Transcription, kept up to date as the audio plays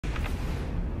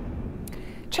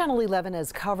Channel 11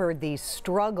 has covered the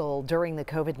struggle during the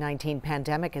COVID-19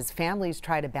 pandemic as families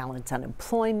try to balance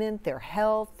unemployment, their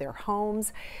health, their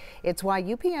homes. It's why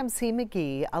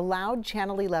UPMC-McGee allowed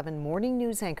Channel 11 morning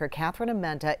news anchor Catherine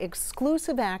Amenta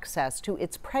exclusive access to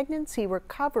its Pregnancy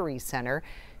Recovery Center.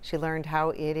 She learned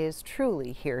how it is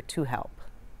truly here to help.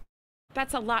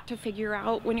 That's a lot to figure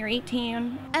out when you're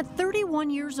 18. At 31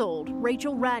 years old,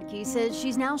 Rachel Radke says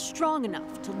she's now strong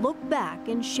enough to look back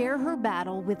and share her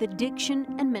battle with addiction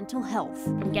and mental health.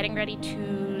 I'm getting ready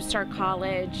to start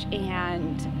college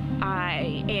and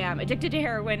I am addicted to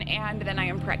heroin and then I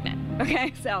am pregnant.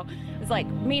 Okay, so it's like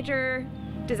major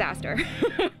disaster.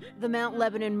 The Mount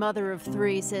Lebanon mother of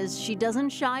three says she doesn't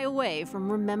shy away from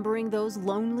remembering those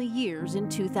lonely years in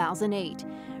 2008.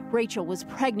 Rachel was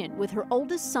pregnant with her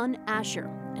oldest son, Asher,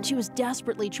 and she was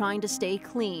desperately trying to stay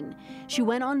clean. She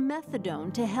went on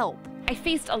methadone to help. I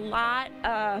faced a lot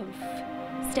of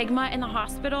stigma in the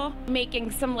hospital,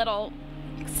 making some little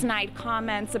snide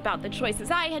comments about the choices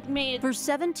I had made. For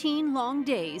 17 long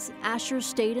days, Asher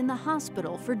stayed in the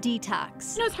hospital for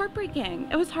detox. It was heartbreaking.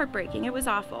 It was heartbreaking. It was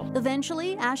awful.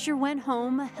 Eventually, Asher went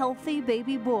home a healthy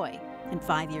baby boy. And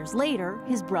 5 years later,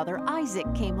 his brother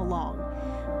Isaac came along.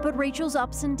 But Rachel's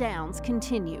ups and downs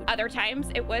continued. Other times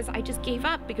it was I just gave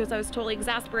up because I was totally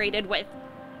exasperated with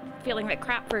feeling like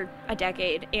crap for a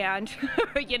decade and,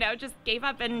 just gave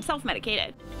up and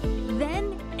self-medicated.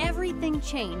 Then everything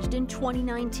changed in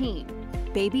 2019.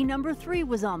 Baby number 3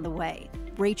 was on the way.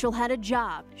 Rachel had a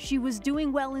job, she was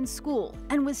doing well in school,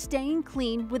 and was staying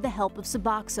clean with the help of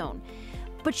Suboxone.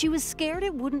 But she was scared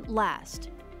it wouldn't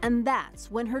last. And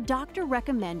that's when her doctor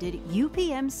recommended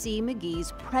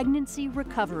UPMC-McGee's Pregnancy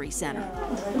Recovery Center.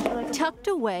 Tucked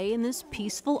away in this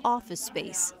peaceful office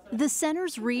space, the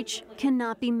center's reach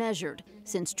cannot be measured.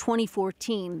 Since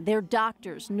 2014, their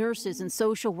doctors, nurses, and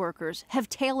social workers have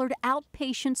tailored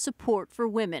outpatient support for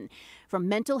women, from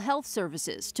mental health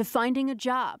services to finding a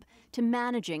job to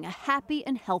managing a happy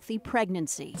and healthy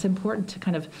pregnancy. It's important to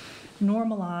kind of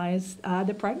normalize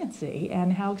the pregnancy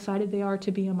and how excited they are to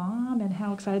be a mom and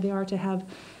how excited they are to have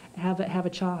a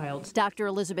child. Dr.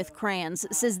 Elizabeth Kranz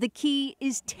says the key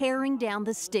is tearing down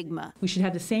the stigma. We should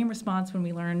have the same response when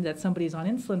we learn that somebody's on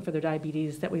insulin for their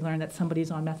diabetes that we learn that somebody's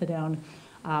on methadone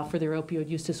for their opioid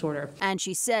use disorder. And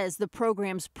she says the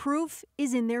program's proof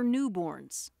is in their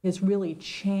newborns. It's really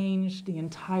changed the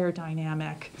entire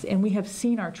dynamic, and we have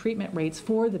seen our treatment rates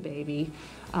for the baby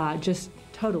just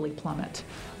totally plummet.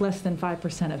 Less than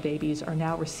 5% of babies are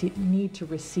now need to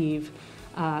receive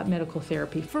medical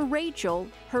therapy. For Rachel,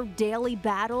 her daily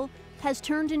battle has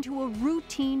turned into a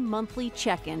routine monthly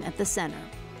check-in at the center.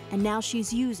 And now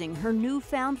she's using her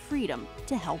newfound freedom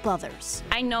to help others.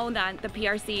 I know that the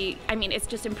PRC, it's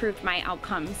just improved my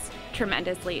outcomes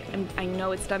tremendously. And I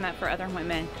know it's done that for other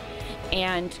women.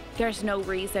 And there's no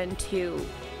reason to,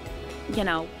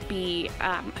 be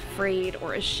afraid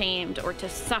or ashamed or to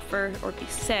suffer or be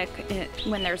sick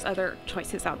when there's other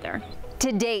choices out there.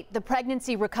 To date, the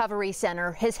Pregnancy Recovery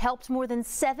Center has helped more than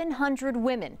 700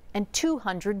 women and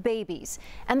 200 babies.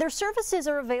 And their services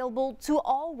are available to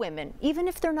all women, even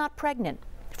if they're not pregnant.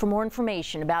 For more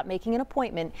information about making an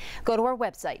appointment, go to our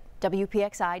website,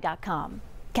 wpxi.com.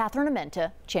 Catherine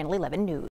Amenta, Channel 11 News.